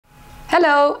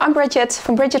Hello, I'm Bridget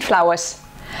from Bridget Flowers.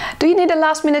 Do you need a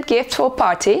last minute gift for a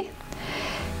party?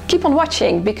 Keep on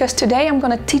watching, because today I'm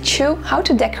going to teach you how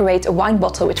to decorate a wine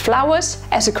bottle with flowers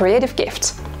as a creative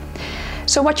gift.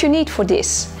 So what you need for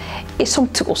this is some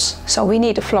tools. So we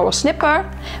need a floral snipper,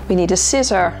 we need a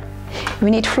scissor,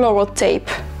 we need floral tape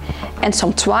and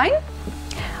some twine.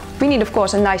 We need of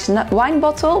course a nice wine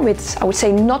bottle with, I would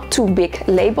say, not too big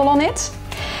label on it.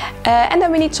 And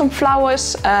then we need some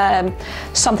flowers,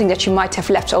 something that you might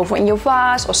have left over in your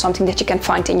vase or something that you can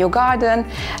find in your garden,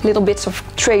 little bits of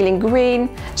trailing green,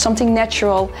 something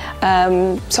natural.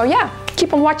 So yeah,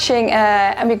 keep on watching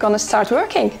and we're gonna start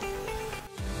working.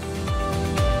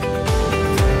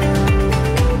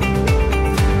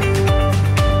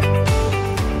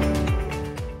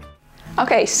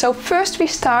 Okay, so first we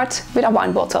start with our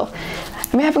wine bottle.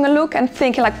 We're having a look and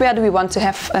thinking like, where do we want to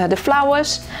have the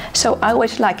flowers? So I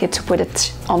always like it to put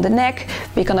it on the neck.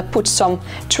 We're gonna put some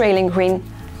trailing green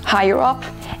higher up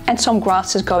and some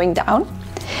grasses going down.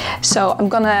 So I'm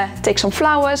gonna take some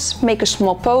flowers, make a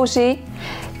small posy,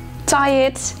 tie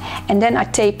it, and then I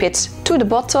tape it to the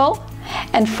bottle.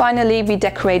 And finally we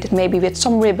decorate it maybe with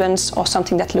some ribbons or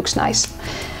something that looks nice.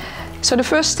 So the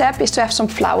first step is to have some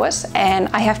flowers, and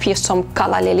I have here some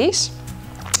calla lilies,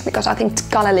 because I think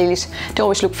calla lilies, they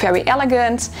always look very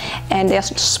elegant and they're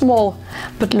small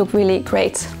but look really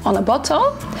great on a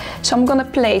bottle. So I'm gonna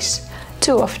place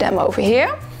 2 of them over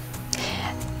here.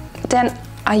 Then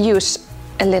I use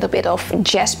a little bit of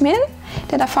jasmine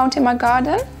that I found in my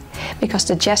garden, because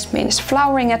the jasmine is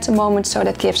flowering at the moment, so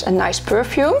that gives a nice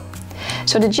perfume.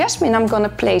 So the jasmine I'm gonna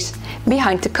place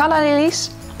behind the calla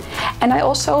lilies, and I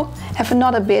also have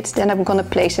another bit that I'm gonna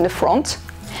place in the front.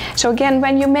 So again,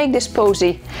 when you make this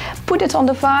posy, put it on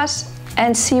the vase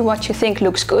and see what you think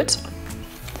looks good.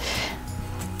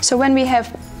 So when we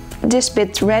have this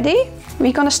bit ready,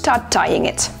 we're gonna start tying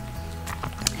it.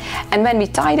 And when we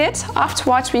tied it,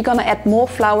 afterwards we're gonna add more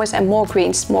flowers and more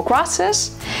greens, more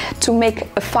grasses to make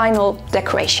a final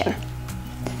decoration.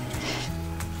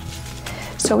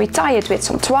 So we tie it with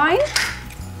some twine,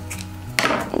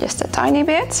 just a tiny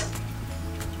bit.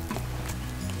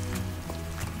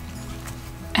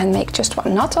 And make just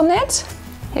one knot on it,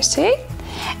 you see.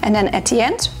 And then at the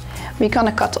end, we're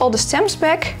gonna cut all the stems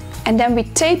back and then we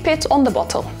tape it on the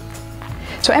bottle.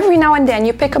 So every now and then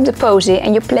you pick up the posy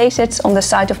and you place it on the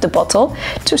side of the bottle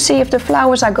to see if the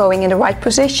flowers are going in the right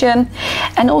position.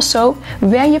 And also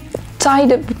where you tie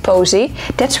the posy,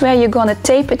 that's where you're gonna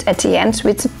tape it at the end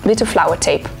with the flower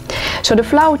tape. So the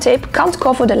flower tape can't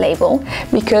cover the label,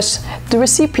 because the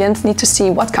recipient needs to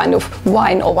see what kind of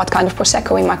wine or what kind of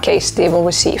Prosecco in my case they will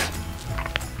receive.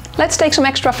 Let's take some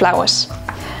extra flowers.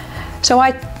 So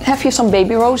I have here some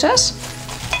baby roses.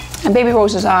 And baby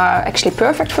roses are actually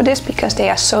perfect for this because they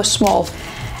are so small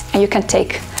and you can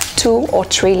take 2 or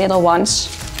 3 little ones.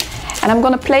 And I'm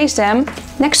gonna place them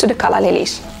next to the calla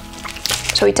lilies.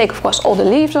 So you take of course all the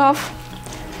leaves off,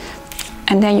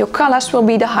 and then your callas will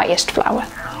be the highest flower.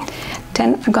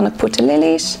 Then I'm gonna put the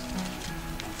lilies,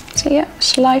 see here,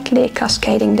 slightly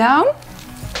cascading down.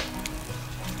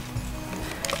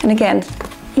 And again,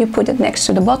 you put it next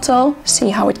to the bottle, see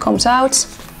how it comes out.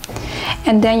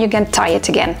 And then you can tie it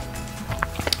again.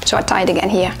 So I tie it again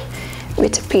here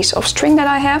with a piece of string that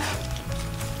I have.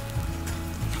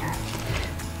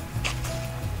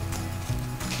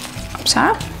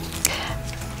 So.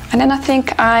 And then I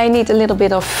think I need a little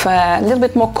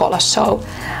bit more color. So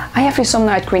I have here some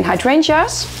nice green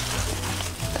hydrangeas.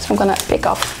 So I'm gonna pick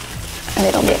off a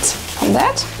little bit from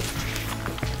that.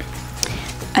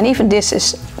 And even this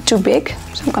is too big,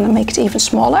 so I'm gonna make it even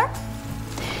smaller.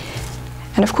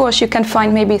 And of course you can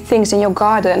find maybe things in your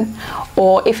garden,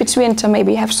 or if it's winter,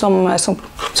 maybe you have some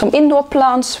indoor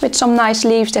plants with some nice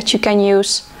leaves that you can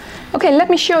use. Okay, let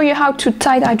me show you how to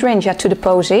tie the hydrangea to the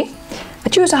posy. I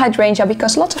choose a hydrangea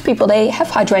because lots of people, they have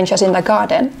hydrangeas in their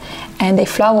garden and they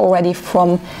flower already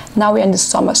from, now we're in the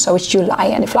summer, so it's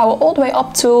July, and they flower all the way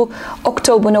up to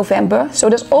October, November. So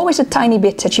there's always a tiny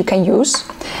bit that you can use.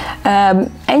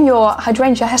 And your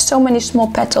hydrangea has so many small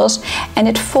petals and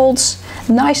it folds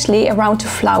nicely around the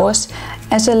flowers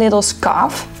as a little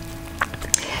scarf.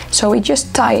 So we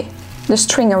just tie the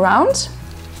string around,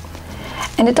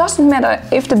 and it doesn't matter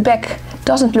if the back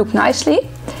doesn't look nicely,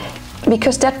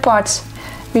 because that part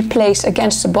we place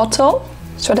against the bottle,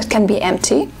 so that can be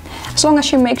empty. As long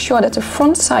as you make sure that the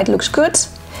front side looks good,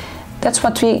 that's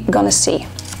what we're gonna see.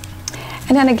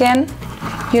 And then again,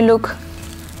 you look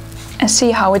and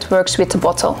see how it works with the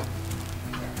bottle.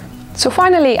 So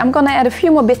finally, I'm gonna add a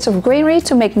few more bits of greenery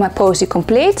to make my posy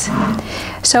complete.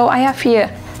 So I have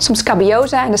here some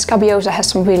scabiosa, and the scabiosa has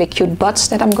some really cute buds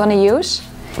that I'm gonna use.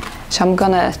 So I'm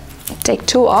gonna take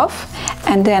 2 off,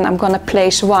 and then I'm gonna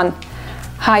place one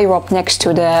higher up next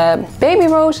to the baby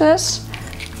roses,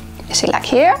 you see, like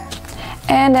here,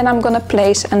 and then I'm gonna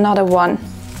place another one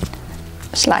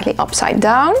slightly upside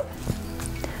down,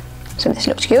 so this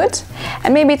looks good.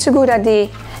 And maybe it's a good idea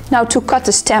now to cut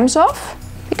the stems off,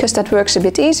 because that works a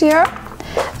bit easier.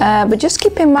 But just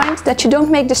keep in mind that you don't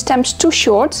make the stems too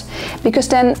short, because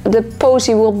then the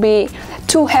posy will be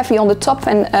too heavy on the top,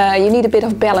 and you need a bit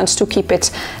of balance to keep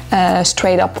it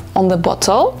straight up on the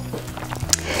bottle.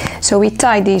 So we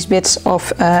tie these bits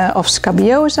of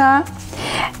scabiosa,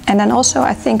 and then also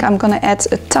I think I'm gonna add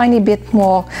a tiny bit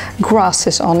more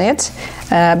grasses on it,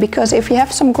 because if you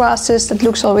have some grasses, that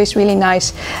looks always really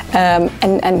nice,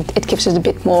 and it gives it a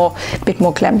bit more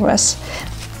glamorous.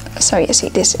 So you see,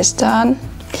 this is done,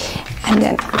 and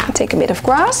then I take a bit of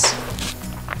grass.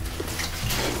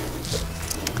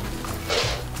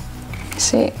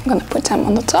 See, I'm gonna put them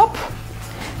on the top,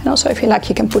 and also if you like,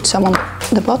 you can put some on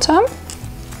the bottom.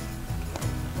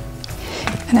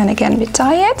 And then again we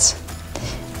tie it,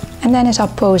 and then is our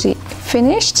posy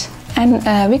finished, and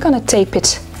we're gonna tape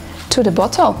it to the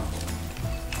bottle.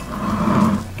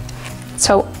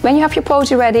 So when you have your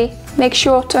posy ready, make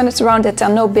sure, turn it around, that there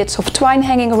are no bits of twine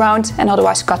hanging around, and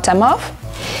otherwise cut them off.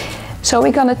 So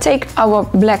we're gonna take our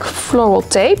black floral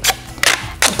tape,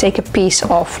 take a piece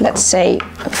of, let's say,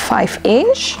 5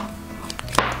 inch,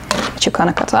 that you're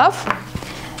gonna cut off.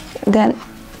 Then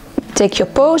take your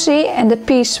posy, and the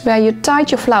piece where you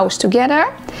tied your flowers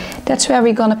together, that's where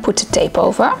we're gonna put the tape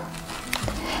over.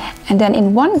 And then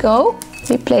in one go,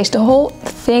 we place the whole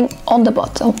thing on the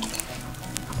bottle.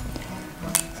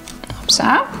 So,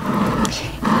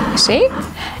 you see?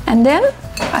 And then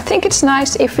I think it's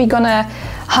nice if we're gonna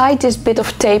hide this bit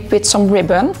of tape with some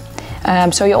ribbon.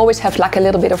 So you always have like a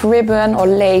little bit of ribbon or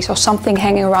lace or something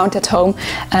hanging around at home.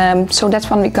 So that's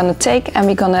one we're gonna take, and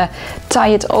we're gonna tie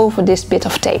it over this bit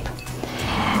of tape.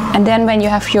 And then when you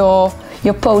have your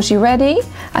posy ready,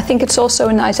 I think it's also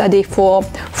a nice idea for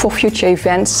future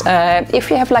events. If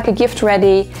you have like a gift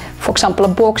ready, for example a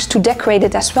box, to decorate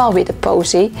it as well with a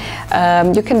posy,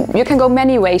 you can go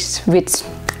many ways with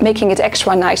making it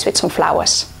extra nice with some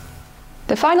flowers.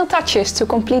 The final touches to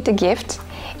complete the gift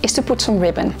is to put some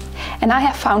ribbon. And I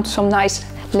have found some nice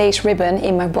lace ribbon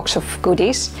in my box of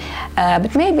goodies,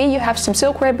 but maybe you have some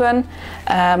silk ribbon,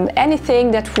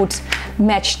 anything that would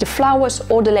match the flowers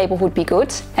or the label would be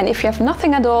good. And if you have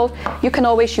nothing at all, you can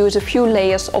always use a few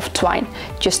layers of twine,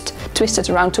 just twist it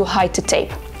around to hide the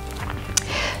tape.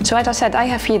 So as I said, I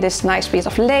have here this nice piece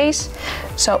of lace,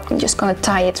 so I'm just going to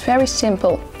tie it very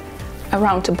simple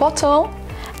around the bottle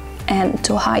and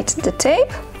to hide the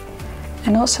tape.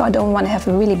 And also I don't want to have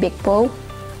a really big bow,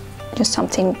 just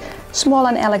something small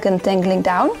and elegant dangling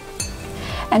down.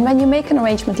 And when you make an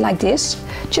arrangement like this,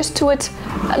 just do it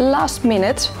last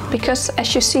minute, because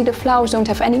as you see, the flowers don't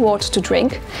have any water to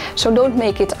drink. So don't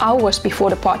make it hours before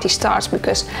the party starts,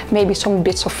 because maybe some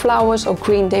bits of flowers or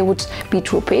green, they would be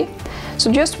droopy. So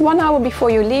just 1 hour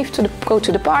before you leave to go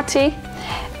to the party,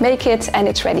 make it, and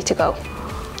it's ready to go.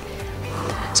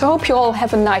 So I hope you all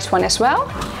have a nice one as well.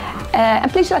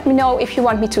 And please let me know if you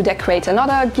want me to decorate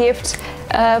another gift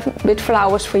with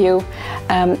flowers for you,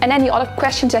 and any other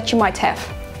questions that you might have.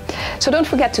 So don't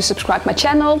forget to subscribe my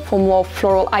channel for more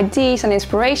floral ideas and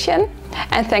inspiration.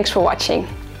 And thanks for watching.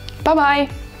 Bye bye!